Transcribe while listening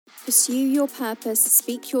Pursue your purpose,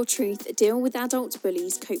 speak your truth, deal with adult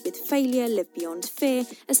bullies, cope with failure, live beyond fear,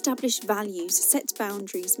 establish values, set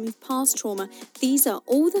boundaries, move past trauma. These are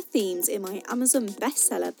all the themes in my Amazon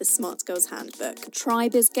bestseller, The Smart Girls Handbook.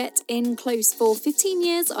 Tribers, get in close. For 15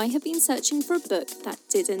 years, I have been searching for a book that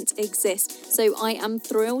didn't exist. So I am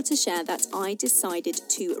thrilled to share that I decided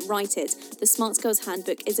to write it. The Smart Girls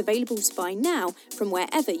Handbook is available to buy now from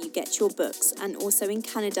wherever you get your books, and also in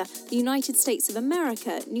Canada, the United States of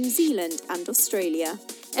America, New Zealand and Australia.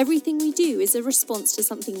 Everything we do is a response to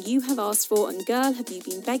something you have asked for, and girl, have you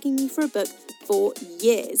been begging me for a book for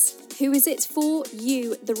years. Who is it for?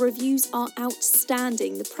 You. The reviews are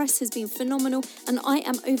outstanding, the press has been phenomenal, and I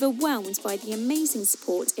am overwhelmed by the amazing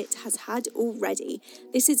support it has had already.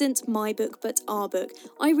 This isn't my book, but our book.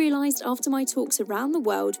 I realised after my talks around the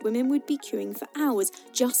world, women would be queuing for hours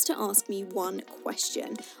just to ask me one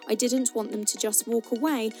question. I didn't want them to just walk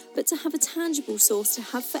away, but to have a tangible source to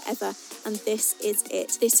have forever, and this is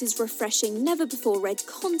it. This is refreshing, never before read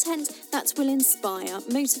content that will inspire,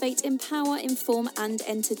 motivate, empower, inform and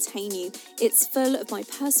entertain you. It's full of my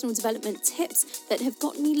personal development tips that have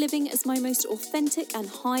got me living as my most authentic and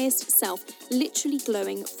highest self, literally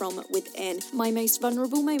glowing from within. My most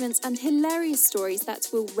vulnerable moments and hilarious stories that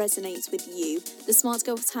will resonate with you. The Smart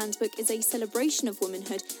Girls Handbook is a celebration of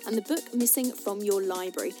womanhood and the book missing from your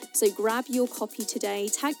library. So grab your copy today,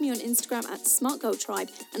 tag me on Instagram at Smart Girl Tribe,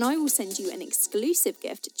 and I will send you an exclusive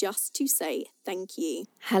gift just to say thank you.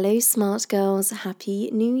 Hello Smart Girls,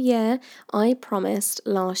 Happy New Year. I promised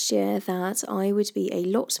last year that I would be a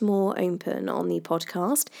lot more open on the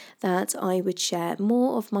podcast, that I would share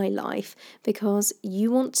more of my life because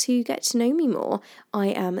you want to get to know me more. I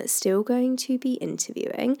am still going to be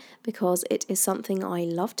interviewing because it is something I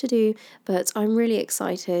love to do, but I'm really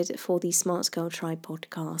excited for the Smart Girl Tribe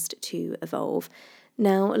podcast to evolve.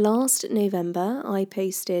 Now, last November, I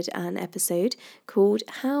posted an episode called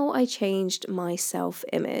How I Changed My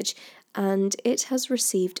Self-Image, and it has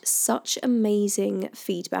received such amazing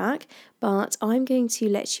feedback, but I'm going to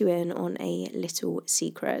let you in on a little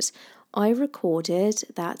secret. I recorded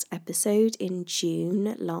that episode in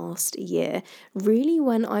June last year, really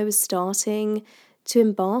when I was starting to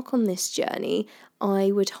embark on this journey.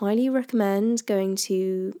 I would highly recommend going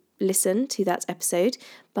to listen to that episode,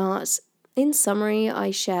 but in summary,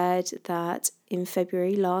 I shared that in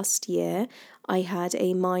February last year, I had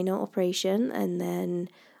a minor operation, and then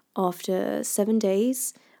after 7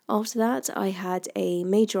 days after that, I had a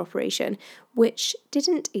major operation, which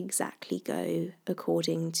didn't exactly go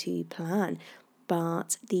according to plan.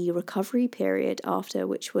 But the recovery period after,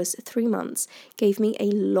 which was 3 months, gave me a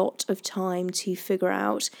lot of time to figure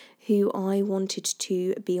out who I wanted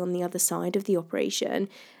to be on the other side of the operation.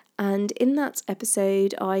 And in that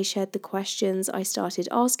episode, I shared the questions I started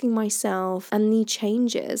asking myself and the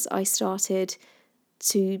changes I started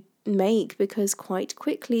to make, because quite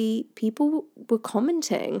quickly people were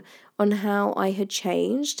commenting on how I had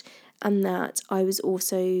changed and that I was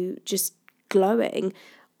also just glowing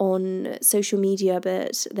on social media,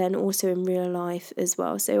 but then also in real life as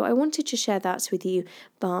well. So I wanted to share that with you,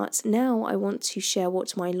 but now I want to share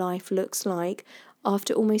what my life looks like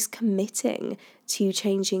after almost committing to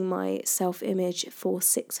changing my self-image for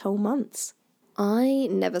 6 whole months. I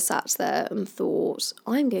never sat there and thought,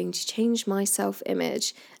 I'm going to change my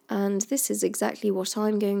self-image and this is exactly what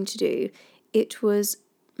I'm going to do. It was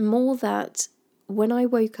more that when I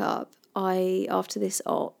woke up, after this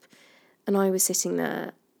op, and I was sitting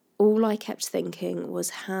there, all I kept thinking was,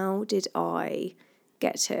 how did I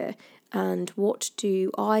get here? And what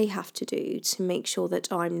do I have to do to make sure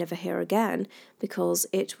that I'm never here again? Because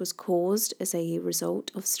it was caused as a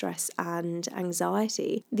result of stress and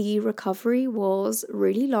anxiety. The recovery was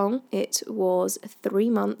really long. It was 3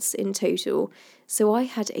 months in total. So I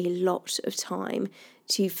had a lot of time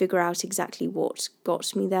to figure out exactly what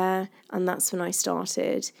got me there. And that's when I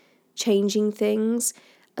started changing things.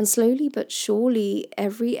 And slowly but surely,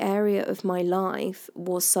 every area of my life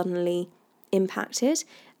was suddenly impacted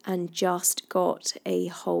and just got a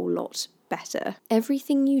whole lot better.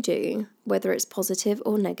 Everything you do, whether it's positive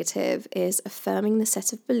or negative, is affirming the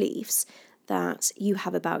set of beliefs that you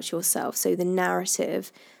have about yourself. So the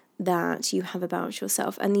narrative that you have about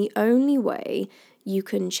yourself. And the only way you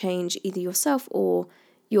can change either yourself or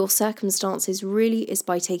your circumstances really is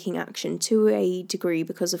by taking action to a degree,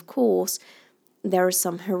 because of course there are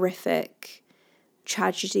some horrific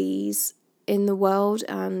tragedies in the world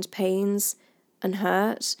and pains and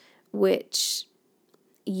hurt which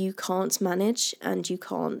you can't manage and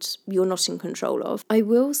you're not in control of. I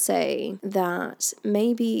will say that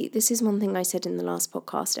maybe this is one thing I said in the last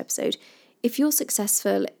podcast episode. if you're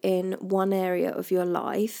successful in one area of your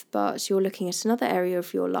life, but you're looking at another area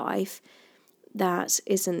of your life that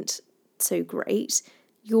isn't so great,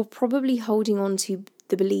 you're probably holding on to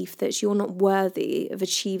the belief that you're not worthy of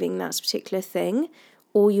achieving that particular thing,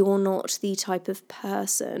 or you're not the type of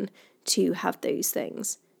person to have those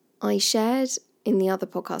things. I shared in the other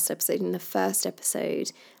podcast episode, in the first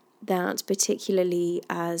episode, that particularly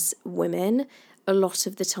as women, a lot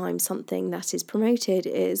of the time something that is promoted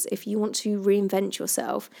is if you want to reinvent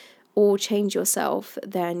yourself or change yourself,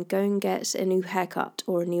 then go and get a new haircut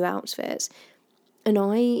or a new outfit. And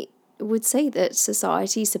I would say that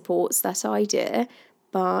society supports that idea,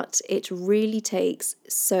 but it really takes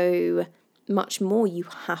so much more. You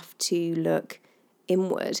have to look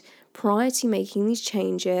inward. Prior to making these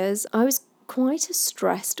changes, I was quite a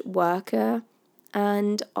stressed worker,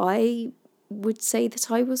 and I would say that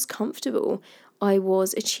I was comfortable. I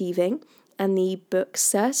was achieving, and the book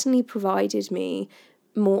certainly provided me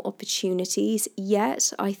more opportunities,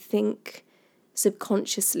 yet I think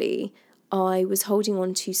subconsciously I was holding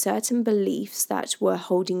on to certain beliefs that were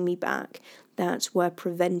holding me back, that were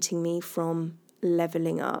preventing me from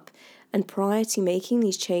leveling up. And prior to making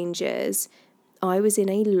these changes, I was in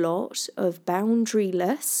a lot of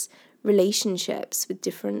boundaryless relationships with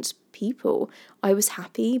different people. I was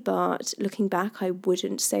happy, but looking back, I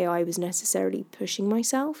wouldn't say I was necessarily pushing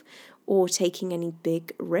myself or taking any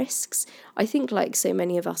big risks. I think, like so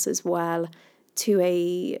many of us as well, to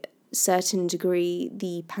a certain degree,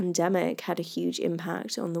 the pandemic had a huge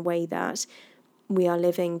impact on the way that we are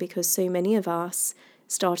living, because so many of us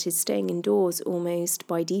started staying indoors almost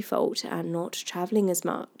by default and not traveling as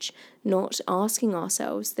much, not asking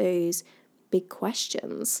ourselves those big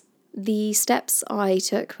questions. The steps I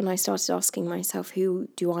took when I started asking myself, who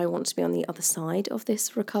do I want to be on the other side of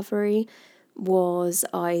this recovery, was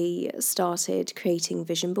I started creating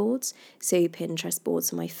vision boards, so Pinterest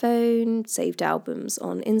boards on my phone, saved albums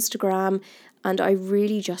on Instagram, and I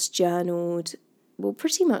really just journaled, well,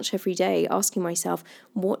 pretty much every day, asking myself,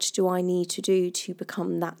 what do I need to do to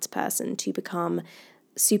become that person, to become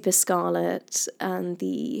Super Scarlett and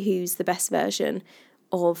who's the best version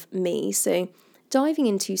of me. So diving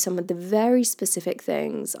into some of the very specific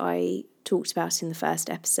things I talked about in the first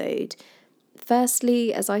episode.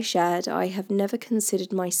 Firstly, as I shared, I have never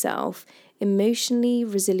considered myself emotionally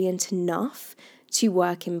resilient enough to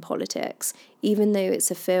work in politics, even though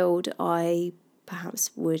it's a field I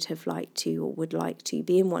perhaps would have liked to or would like to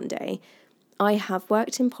be in one day. I have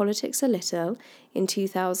worked in politics a little. In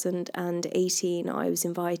 2018, I was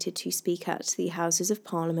invited to speak at the Houses of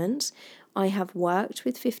Parliament. I have worked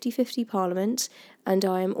with 50/50 Parliament, and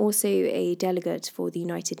I am also a delegate for the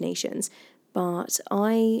United Nations. But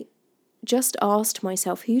I just asked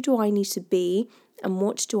myself, who do I need to be and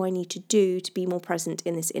what do I need to do to be more present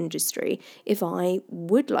in this industry if I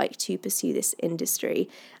would like to pursue this industry?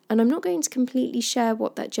 And I'm not going to completely share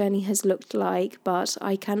what that journey has looked like, but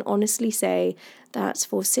I can honestly say that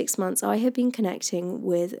for 6 months I have been connecting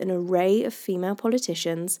with an array of female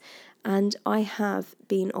politicians, and I have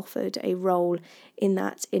been offered a role in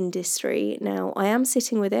that industry. Now, I am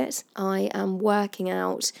sitting with it. I am working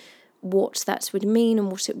out what that would mean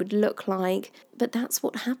and what it would look like. But that's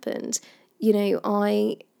what happened. You know,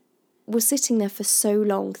 I was sitting there for so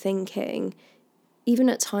long thinking, even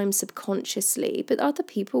at times subconsciously, but other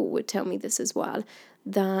people would tell me this as well,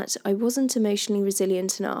 that I wasn't emotionally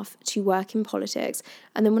resilient enough to work in politics.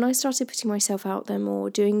 And then when I started putting myself out there more,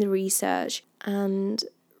 doing the research and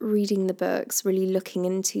reading the books, really looking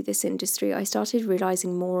into this industry, I started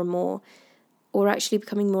realising more and more, or actually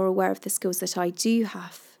becoming more aware of the skills that I do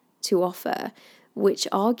have to offer, which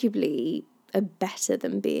arguably are better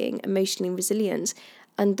than being emotionally resilient.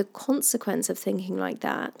 And the consequence of thinking like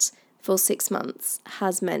that for 6 months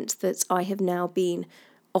has meant that I have now been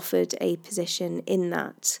offered a position in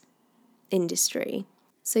that industry.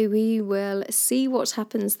 So we will see what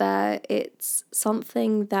happens there. It's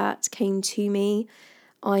something that came to me.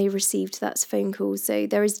 I received that phone call. So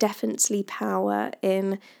there is definitely power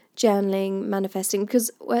in journaling, manifesting,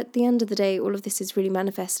 because at the end of the day, all of this is really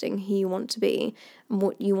manifesting who you want to be and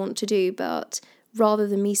what you want to do. But rather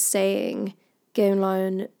than me saying, go and lie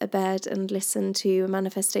on a bed and listen to a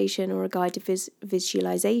manifestation or a guided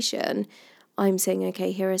visualization, I'm saying,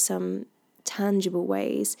 okay, here are some tangible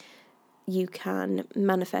ways you can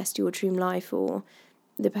manifest your dream life or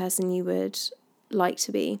the person you would like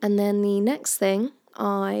to be. And then the next thing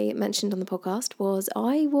I mentioned on the podcast was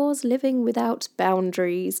I was living without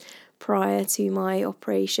boundaries prior to my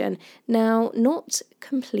operation. Now, not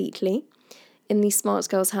completely. In the Smart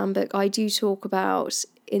Girls Handbook, I do talk about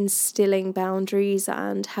instilling boundaries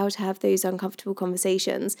and how to have those uncomfortable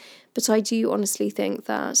conversations. But I do honestly think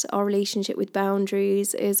that our relationship with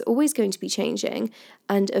boundaries is always going to be changing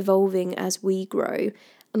and evolving as we grow.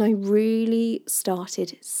 And I really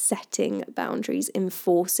started setting boundaries,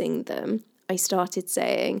 enforcing them. I started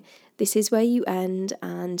saying, this is where you end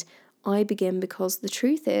and I begin, because the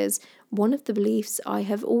truth is, one of the beliefs I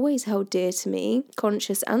have always held dear to me,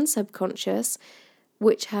 conscious and subconscious,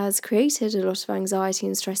 which has created a lot of anxiety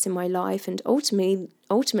and stress in my life and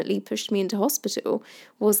ultimately pushed me into hospital,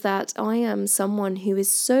 was that I am someone who is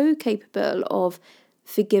so capable of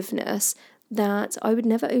forgiveness that I would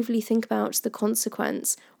never overly think about the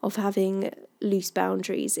consequence of having loose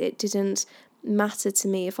boundaries. It didn't matter to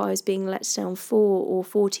me if I was being let down 4 or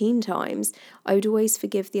 14 times. I would always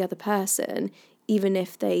forgive the other person, even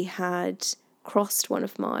if they had crossed one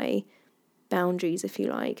of my boundaries, if you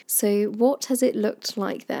like. So what has it looked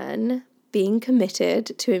like then, being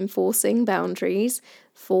committed to enforcing boundaries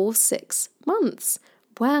for 6 months?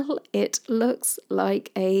 Well, it looks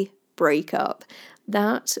like a breakup.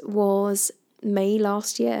 That was May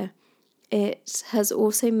last year. It has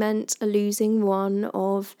also meant losing one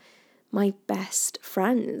of my best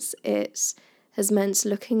friends. It has meant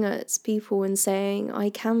looking at people and saying, I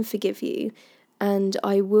can forgive you and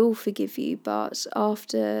I will forgive you, but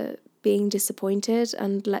after being disappointed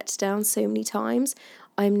and let down so many times,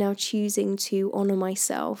 I'm now choosing to honour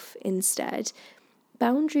myself instead.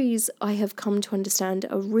 Boundaries, I have come to understand,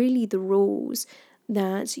 are really the rules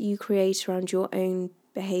that you create around your own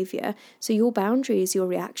behaviour. So your boundary is your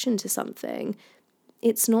reaction to something.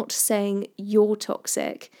 It's not saying you're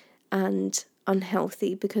toxic and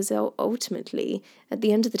unhealthy, because ultimately, at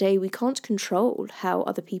the end of the day, we can't control how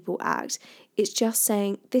other people act. It's just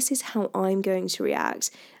saying, this is how I'm going to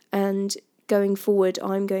react, and going forward,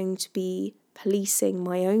 I'm going to be policing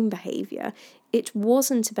my own behaviour. It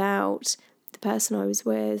wasn't about the person I was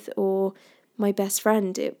with or my best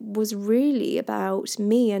friend. It was really about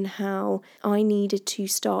me and how I needed to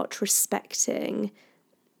start respecting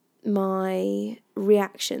my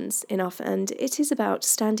reactions enough. And it is about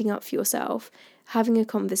standing up for yourself, having a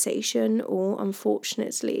conversation, or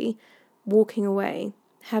unfortunately walking away.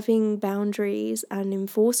 Having boundaries and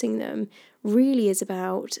enforcing them really is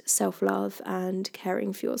about self-love and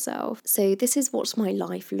caring for yourself. So this is what my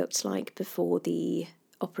life looked like before the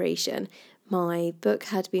operation. My book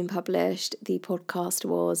had been published, the podcast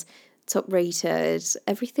was top rated,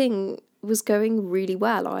 everything was going really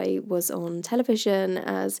well. I was on television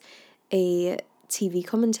as a TV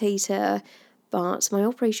commentator, but my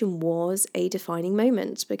operation was a defining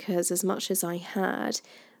moment, because as much as I had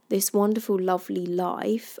this wonderful, lovely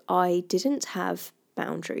life, I didn't have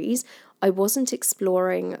boundaries. I wasn't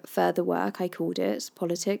exploring further work, I called it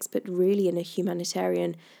politics, but really in a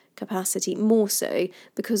humanitarian capacity, more so,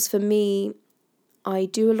 because for me, I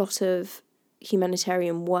do a lot of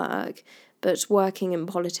humanitarian work, but working in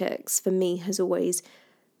politics for me has always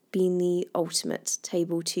been the ultimate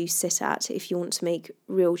table to sit at if you want to make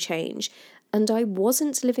real change. And I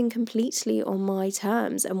wasn't living completely on my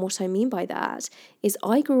terms. And what I mean by that is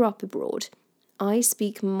I grew up abroad. I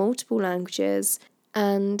speak multiple languages,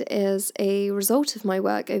 and as a result of my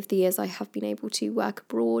work over the years, I have been able to work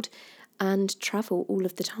abroad and travel all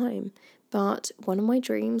of the time. But one of my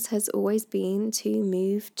dreams has always been to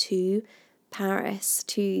move to Paris,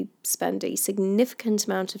 to spend a significant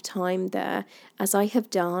amount of time there, as I have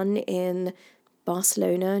done in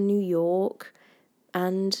Barcelona, New York,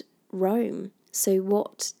 and Rome. So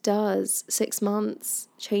what does 6 months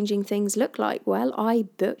changing things look like? Well, I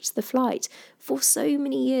booked the flight. For so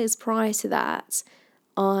many years prior to that,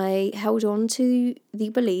 I held on to the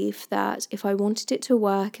belief that if I wanted it to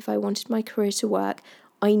work, if I wanted my career to work,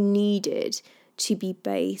 I needed to be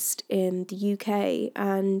based in the UK.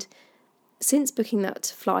 And since booking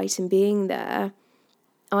that flight and being there,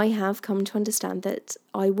 I have come to understand that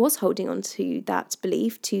I was holding on to that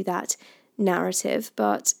belief, to that narrative,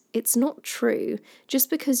 but it's not true. Just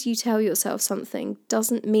because you tell yourself something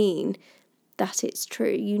doesn't mean that it's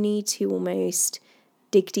true. You need to almost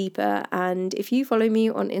dig deeper. And if you follow me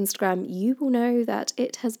on Instagram, you will know that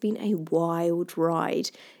it has been a wild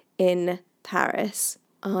ride in Paris.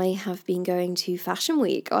 I have been going to Fashion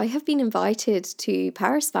Week. I have been invited to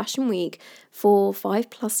Paris Fashion Week for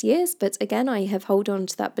 5+ years, but again, I have held on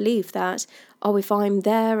to that belief that, if I'm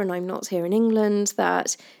there and I'm not here in England,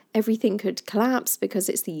 that everything could collapse because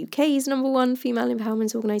it's the UK's #1 female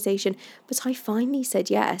empowerment organisation. But I finally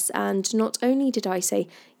said yes, and not only did I say,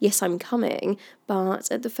 yes, I'm coming,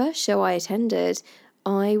 but at the first show I attended,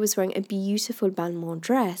 I was wearing a beautiful Balmain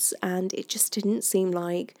dress, and it just didn't seem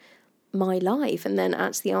like my life. And then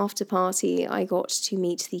at the after party, I got to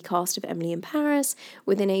meet the cast of Emily in Paris.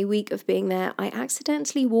 Within a week of being there, I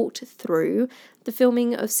accidentally walked through the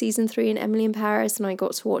filming of season 3 in Emily in Paris, and I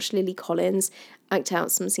got to watch Lily Collins act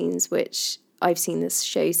out some scenes, which I've seen this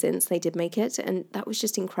show since they did make it, and that was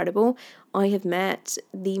just incredible. I have met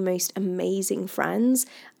the most amazing friends,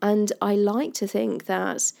 and I like to think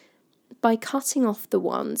that by cutting off the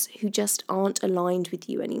ones who just aren't aligned with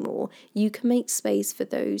you anymore, you can make space for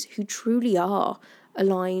those who truly are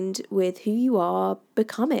aligned with who you are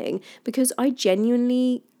becoming. Because I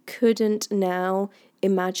genuinely couldn't now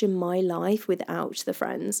imagine my life without the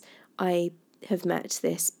friends I have met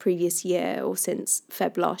this previous year, or since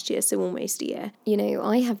Feb last year, so almost a year. You know,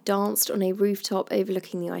 I have danced on a rooftop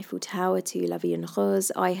overlooking the Eiffel Tower to La Vie en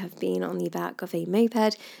Rose. I have been on the back of a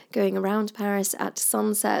moped going around Paris at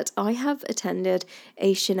sunset. I have attended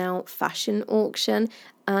a Chanel fashion auction,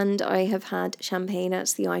 and I have had champagne at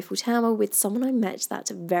the Eiffel Tower with someone I met that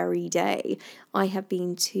very day. I have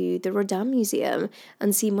been to the Rodin Museum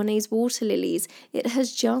and seen Monet's water lilies. It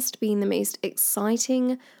has just been the most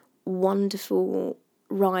exciting, wonderful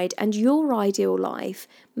ride, and your ideal life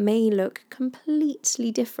may look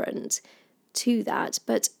completely different to that.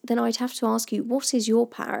 But then I'd have to ask you, what is your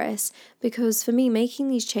Paris? Because for me, making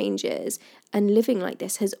these changes and living like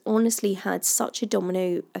this has honestly had such a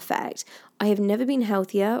domino effect. I have never been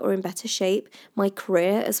healthier or in better shape. My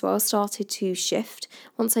career as well started to shift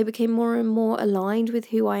once I became more and more aligned with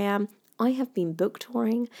who I am. I have been book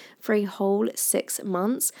touring for a whole 6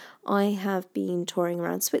 months. I have been touring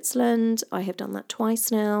around Switzerland. I have done that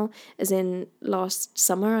twice now, as in last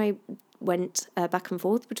summer I went back and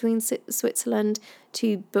forth between Switzerland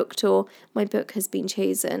to book tour. My book has been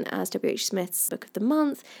chosen as W.H. Smith's Book of the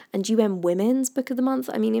Month and UN Women's Book of the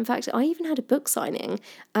Month. I mean, in fact, I even had a book signing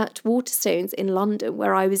at Waterstones in London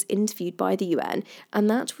where I was interviewed by the UN, and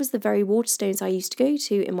that was the very Waterstones I used to go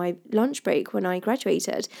to in my lunch break when I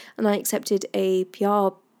graduated, and I accepted a PR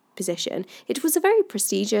position. It was a very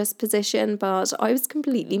prestigious position, but I was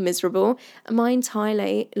completely miserable. My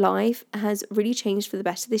entire life has really changed for the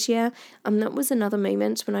better this year, and that was another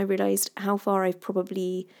moment when I realised how far I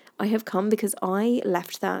have come, because I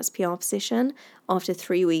left that PR position after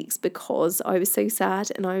 3 weeks because I was so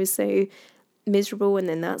sad and I was so miserable, and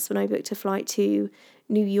then that's when I booked a flight to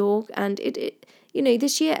New York, and it you know,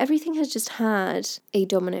 this year everything has just had a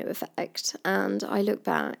domino effect. And I look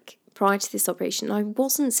back prior to this operation, I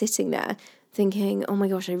wasn't sitting there thinking, oh my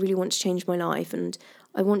gosh, I really want to change my life and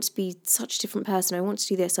I want to be such a different person. I want to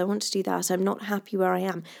do this, I want to do that. I'm not happy where I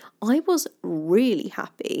am. I was really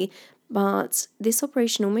happy, but this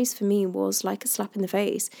operation almost for me was like a slap in the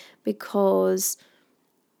face, because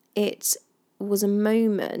it was a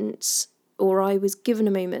moment, or I was given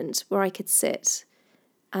a moment where I could sit,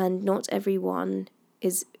 and not everyone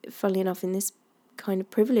is, funnily enough, in this kind of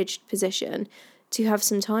privileged position to have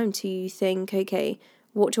some time to think, okay,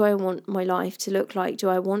 what do I want my life to look like? Do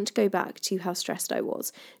I want to go back to how stressed I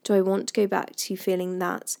was? Do I want to go back to feeling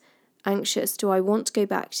that anxious? Do I want to go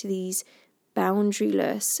back to these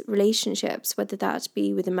boundaryless relationships, whether that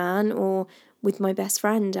be with a man or with my best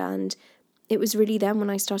friend? And it was really then when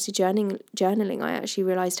I started journaling, I actually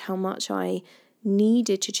realised how much I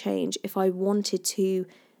needed to change if I wanted to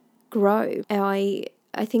grow. I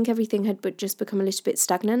think everything had just become a little bit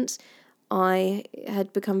stagnant. I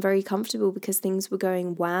had become very comfortable because things were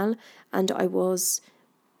going well, and I was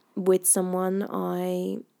with someone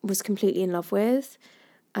I was completely in love with,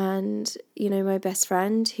 and, you know, my best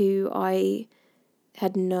friend who I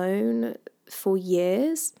had known for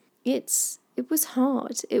years. It was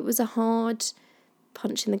hard. It was a hard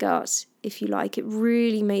punch in the gut, if you like. It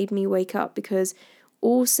really made me wake up, because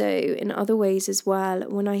also in other ways as well,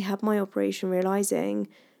 when I had my operation, realising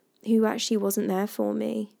who actually wasn't there for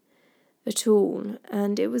me at all,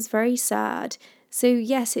 and it was very sad. So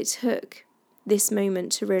yes, it took this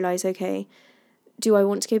moment to realise, okay, do I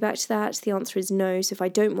want to go back to that? The answer is no. So if I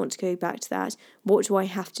don't want to go back to that, what do I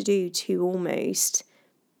have to do to almost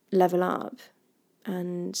level up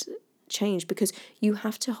and change? Because you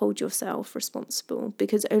have to hold yourself responsible,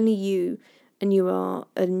 because only you and you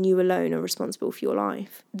alone are responsible for your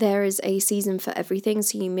life. There is a season for everything.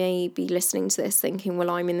 So you may be listening to this thinking,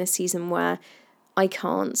 well, I'm in this season where I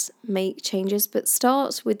can't make changes, but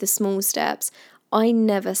start with the small steps. I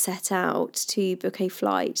never set out to book a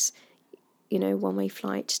flight, one-way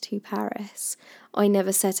flight to Paris. I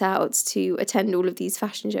never set out to attend all of these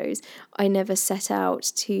fashion shows. I never set out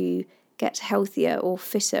to get healthier or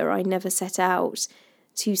fitter. I never set out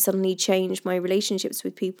to suddenly change my relationships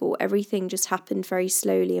with people. Everything just happened very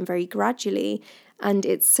slowly and very gradually. And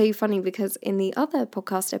it's so funny because in the other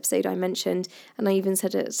podcast episode I mentioned, and I even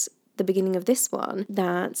said it the beginning of this one,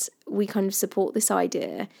 that we kind of support this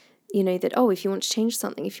idea, you know, that, oh, if you want to change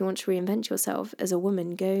something, if you want to reinvent yourself as a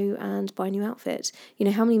woman, go and buy a new outfit. You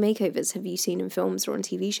know, how many makeovers have you seen in films or on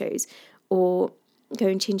TV shows? Or go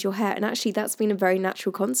and change your hair. And actually, that's been a very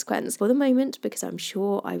natural consequence for the moment, because I'm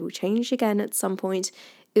sure I will change again at some point.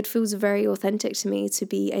 It feels very authentic to me to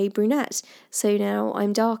be a brunette. So now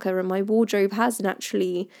I'm darker and my wardrobe has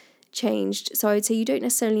naturally changed. So I would say you don't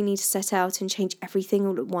necessarily need to set out and change everything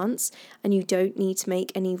all at once, and you don't need to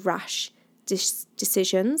make any rash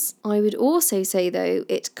decisions. I would also say, though,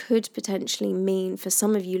 it could potentially mean for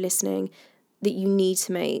some of you listening that you need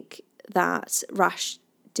to make that rash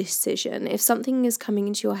decision. If something is coming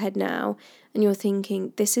into your head now and you're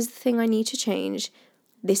thinking, this is the thing I need to change,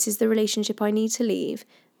 this is the relationship I need to leave,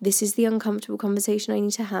 this is the uncomfortable conversation I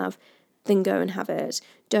need to have, then go and have it.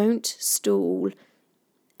 Don't stall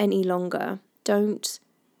any longer. Don't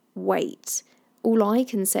wait. All I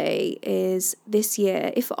can say is this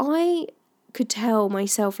year, if I could tell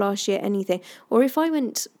myself last year anything, or if I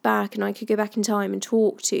went back and I could go back in time and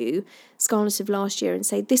talk to Scarlett of last year and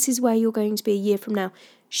say, this is where you're going to be a year from now,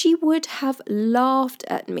 she would have laughed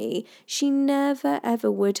at me. She never ever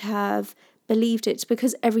would have believed it,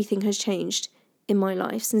 because everything has changed in my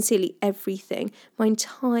life. Sincerely, everything. My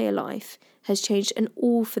entire life has changed, and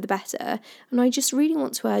all for the better. And I just really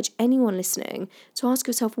want to urge anyone listening to ask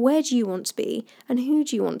yourself, where do you want to be, and who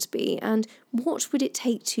do you want to be, and what would it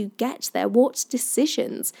take to get there? What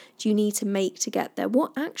decisions do you need to make to get there?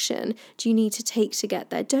 What action do you need to take to get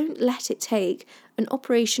there? Don't let it take an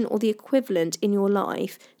operation or the equivalent in your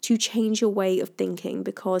life to change your way of thinking,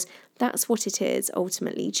 because that's what it is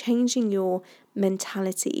ultimately, changing your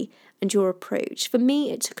mentality and your approach. For me,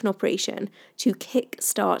 it took an operation to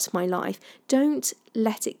kickstart my life. Don't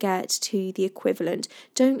let it get to the equivalent.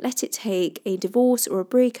 Don't let it take a divorce or a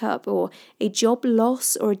breakup or a job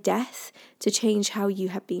loss or a death to change how you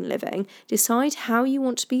have been living. Decide how you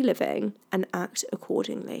want to be living and act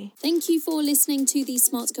accordingly. Thank you for listening to the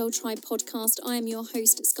Smart Girl Tribe podcast. I am your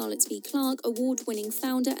host, Scarlett V. Clark, award-winning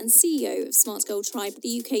founder and CEO of Smart Girl Tribe,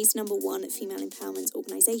 the UK's #1 female empowerment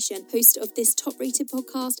organisation, host of this top-rated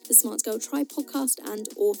podcast, the Smart Girl Tribe podcast, and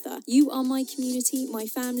author. You are my community, my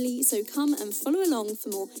family, so come and follow along for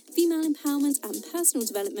more female empowerment and personal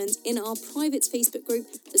development in our private Facebook group,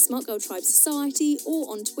 the Smart Girl Tribe Society, or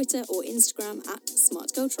on Twitter or Instagram at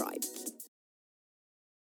Smart Girl Tribe.